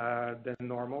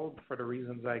normal for the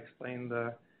reasons I explained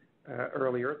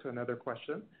earlier to another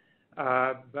question.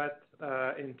 But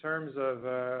in terms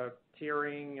of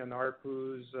tiering and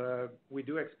ARPUs, we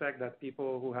do expect that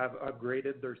people who have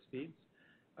upgraded their speeds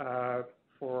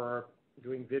for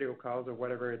doing video calls or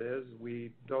whatever it is,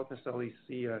 we don't necessarily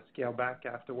see a scale back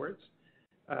afterwards.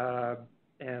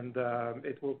 And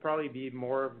it will probably be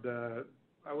more of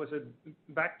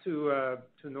back to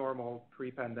normal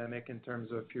pre-pandemic in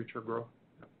terms of future growth.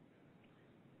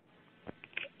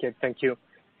 Okay, thank you.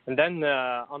 And then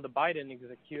on the Biden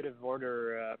executive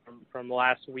order from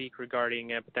last week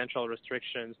regarding potential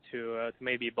restrictions to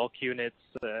maybe bulk units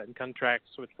and contracts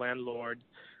with landlords,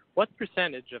 what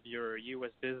percentage of your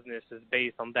U.S. business is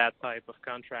based on that type of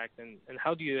contract, and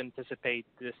how do you anticipate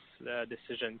this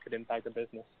decision could impact the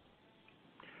business?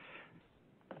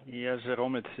 Yes,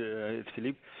 Jérôme, it's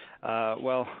Philippe.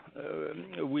 Well,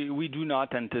 we do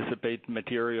not anticipate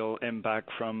material impact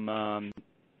from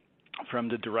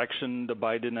the direction the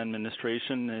Biden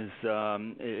administration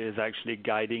is actually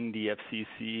guiding the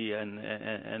FCC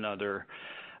and other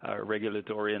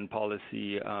regulatory and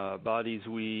policy bodies.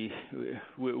 We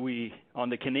on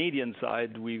the Canadian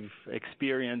side, we've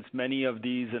experienced many of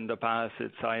these in the past.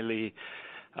 It's highly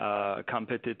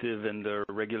competitive, and the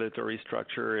regulatory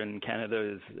structure in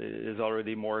Canada is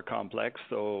already more complex.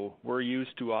 So we're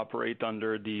used to operate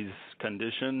under these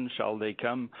conditions, shall they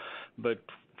come. But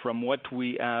from what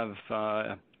we have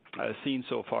seen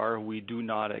so far, we do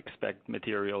not expect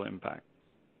material impact.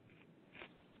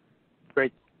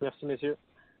 Great. Merci, monsieur.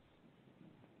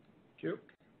 Thank you.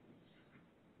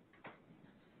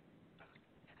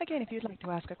 Again, if you'd like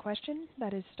to ask a question,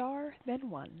 that is star, then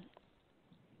one.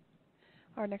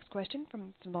 Our next question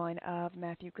from the line of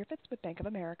Matthew Griffiths with Bank of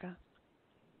America.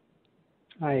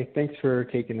 Hi, thanks for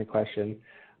taking the question.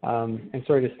 And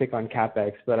sorry to stick on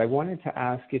CapEx, but I wanted to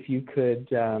ask if you could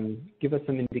give us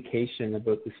some indication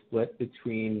about the split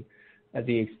between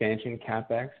the expansion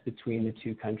CapEx between the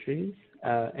two countries.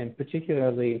 And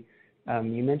particularly,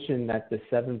 you mentioned that the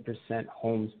 7%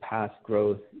 homes passed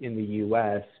growth in the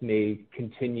U.S. may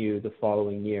continue the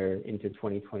following year into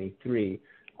 2023.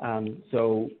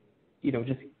 So,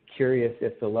 just curious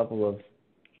if the level of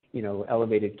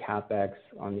elevated CapEx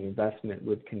on the investment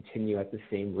would continue at the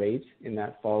same rate in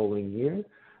that following year,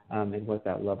 and what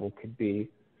that level could be.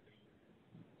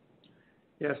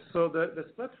 Yes, so the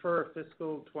split for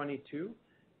fiscal 22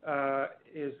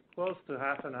 is close to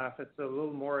half and half. It's a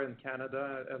little more in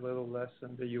Canada, a little less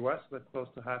in the US, but close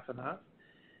to half and half.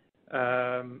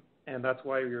 And that's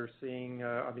why you're seeing,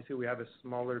 obviously we have a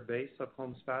smaller base of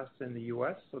homes passed in the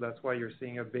US, so that's why you're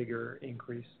seeing a bigger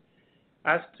increase.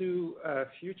 As to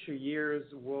future years,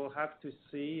 we'll have to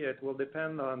see. It will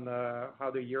depend on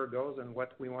how the year goes and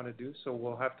what we want to do, so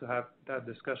we'll have to have that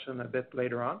discussion a bit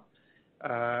later on.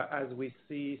 As we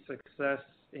see success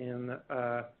in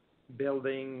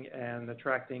building and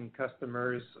attracting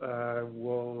customers,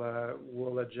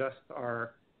 we'll adjust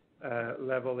our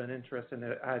level and interest in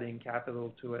adding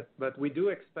capital to it. But we do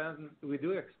expect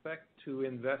to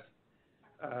invest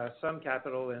some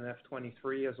capital in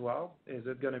F23 as well. Is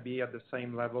it going to be at the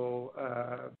same level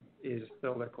is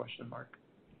still a question mark.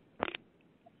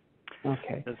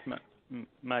 Okay. Yes,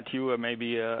 Matthew,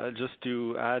 maybe just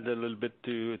to add a little bit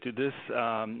to this,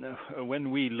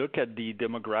 when we look at the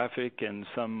demographic and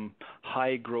some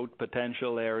high growth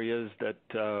potential areas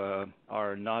that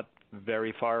are not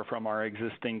very far from our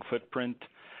existing footprint,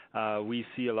 we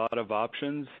see a lot of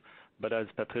options. But as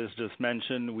Patrice just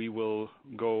mentioned, we will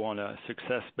go on a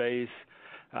success base.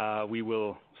 We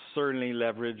will certainly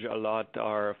leverage a lot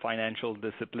our financial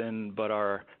discipline, but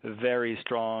our very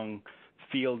strong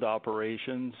field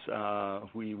operations.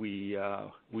 We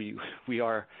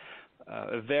are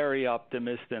very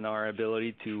optimistic in our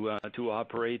ability to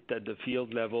operate at the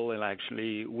field level and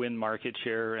actually win market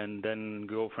share and then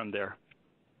go from there.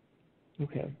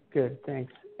 Okay, good,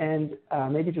 thanks. And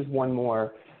maybe just one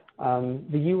more.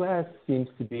 The U.S. seems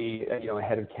to be,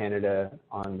 ahead of Canada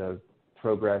on the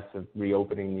progress of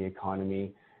reopening the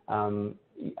economy.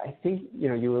 I think,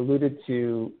 you alluded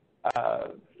to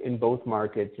in both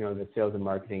markets, the sales and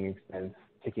marketing expense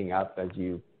picking up as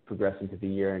you progress into the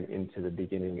year and into the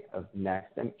beginning of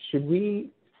next. And should we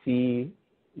see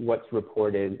what's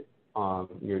reported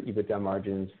your EBITDA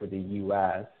margins for the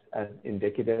U.S. as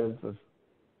indicative of,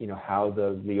 how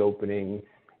the reopening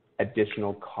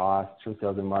additional costs from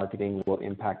sales and marketing will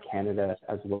impact Canada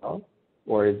as well?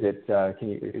 Or is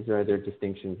there other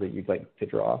distinctions that you'd like to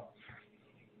draw?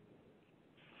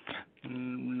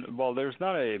 Well, there's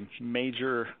not a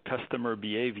major customer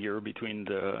behavior between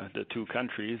the two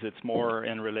countries. It's more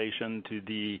in relation to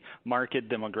the market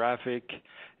demographic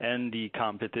and the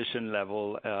competition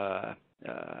level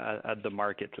at the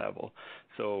market level.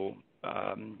 So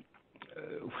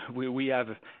we have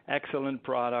excellent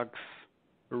products,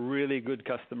 really good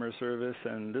customer service,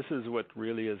 and this is what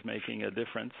really is making a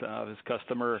difference. This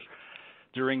customer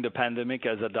during the pandemic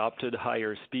has adopted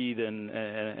higher speed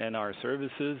in our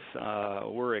services.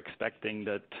 We're expecting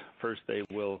that first they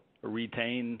will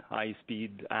retain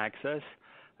high-speed access,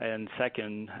 and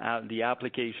second, the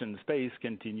application space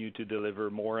continue to deliver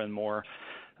more and more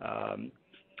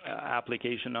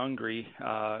application hungry,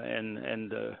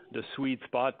 and the sweet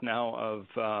spot now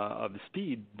of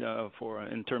speed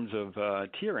in terms of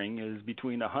tiering is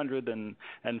between 100 and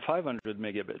 500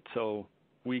 megabits. So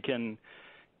we can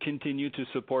continue to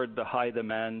support the high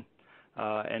demand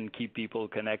and keep people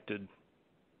connected.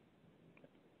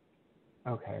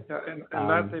 Okay. Yeah, and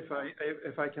Matt,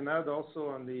 if I can add also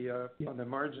on the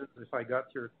margins, if I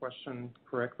got your question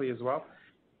correctly as well.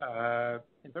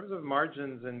 In terms of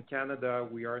margins in Canada,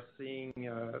 we are seeing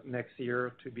next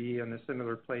year to be in a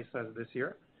similar place as this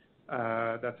year.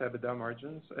 That's EBITDA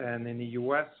margins. And in the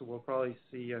U.S., we'll probably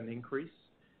see an increase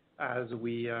as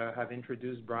we have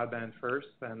introduced broadband first,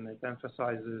 and it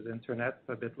emphasizes internet,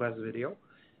 a bit less video.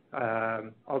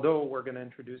 Although we're going to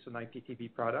introduce an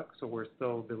IPTV product, so we're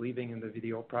still believing in the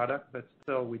video product, but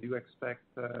still we do expect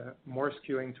more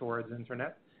skewing towards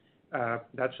internet.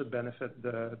 That should benefit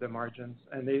the margins.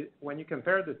 And when you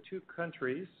compare the two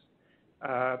countries,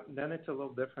 then it's a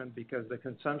little different because the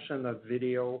consumption of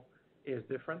video is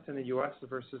different in the U.S.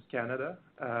 versus Canada,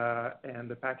 and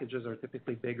the packages are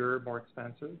typically bigger, more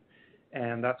expensive,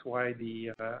 and that's why the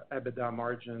EBITDA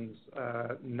margins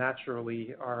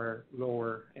naturally are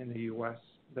lower in the U.S.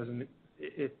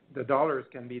 The dollars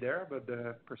can be there, but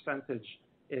the percentage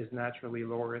is naturally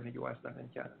lower in the U.S. than in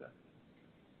Canada.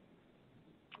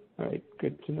 All right,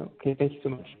 good to know. Okay, thank you so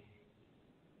much.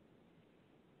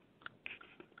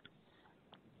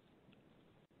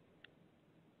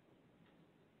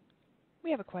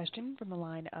 We have a question from the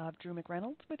line of Drew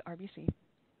McReynolds with RBC.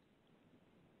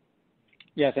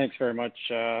 Yeah, thanks very much,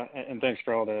 and thanks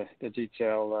for all the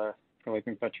detail, Philippe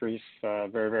and Patrice.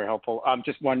 Very, very helpful.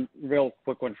 Just one real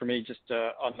quick one for me, just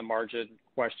on the margin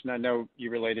question. I know you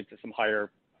related to some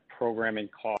higher programming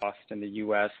costs in the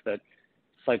U.S. that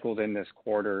cycled in this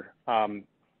quarter.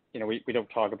 We don't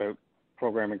talk about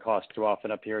programming costs too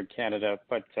often up here in Canada,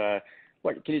 but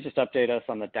can you just update us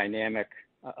on the dynamic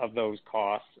of those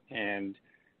costs and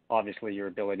obviously your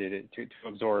ability to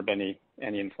absorb any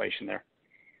inflation there?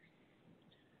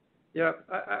 Yeah,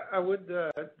 I would,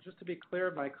 just to be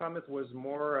clear, my comment was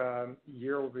more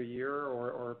year over year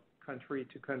or country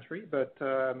to country, but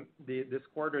this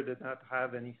quarter did not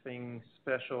have anything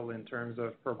special in terms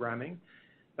of programming.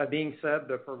 That being said,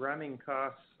 the programming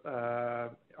costs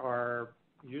are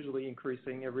usually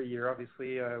increasing every year.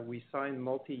 Obviously, we sign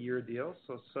multi-year deals,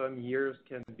 so some years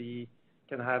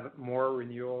can have more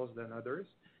renewals than others.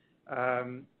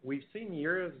 We've seen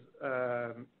years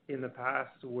in the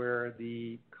past where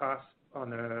the cost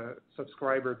on a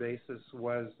subscriber basis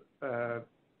was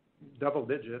double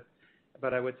digit,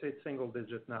 but I would say it's single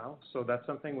digit now, so that's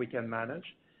something we can manage.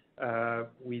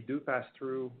 We do pass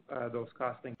through those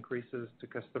cost increases to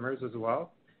customers as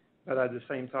well, but at the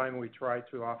same time, we try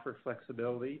to offer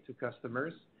flexibility to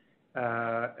customers.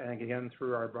 And again,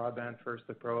 through our broadband first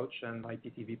approach and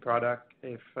IPTV product,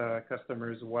 if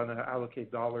customers want to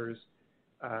allocate dollars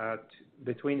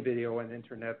between video and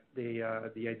internet, the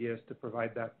idea is to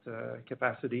provide that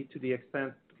capacity to the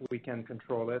extent we can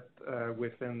control it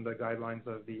within the guidelines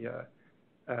of the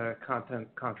content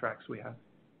contracts we have.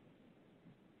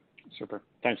 Super.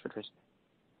 Thanks, Patrice.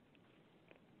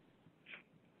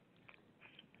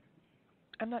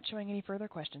 I'm not showing any further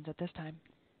questions at this time.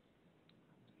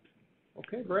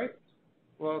 Okay, great.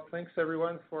 Well, thanks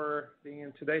everyone for being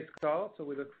in today's call. So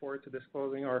we look forward to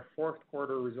disclosing our fourth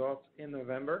quarter results in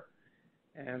November.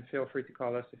 And feel free to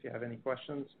call us if you have any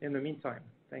questions. In the meantime,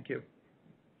 thank you.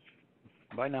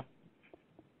 Bye now.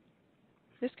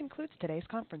 This concludes today's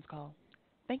conference call.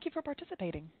 Thank you for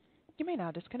participating. You may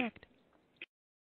now disconnect.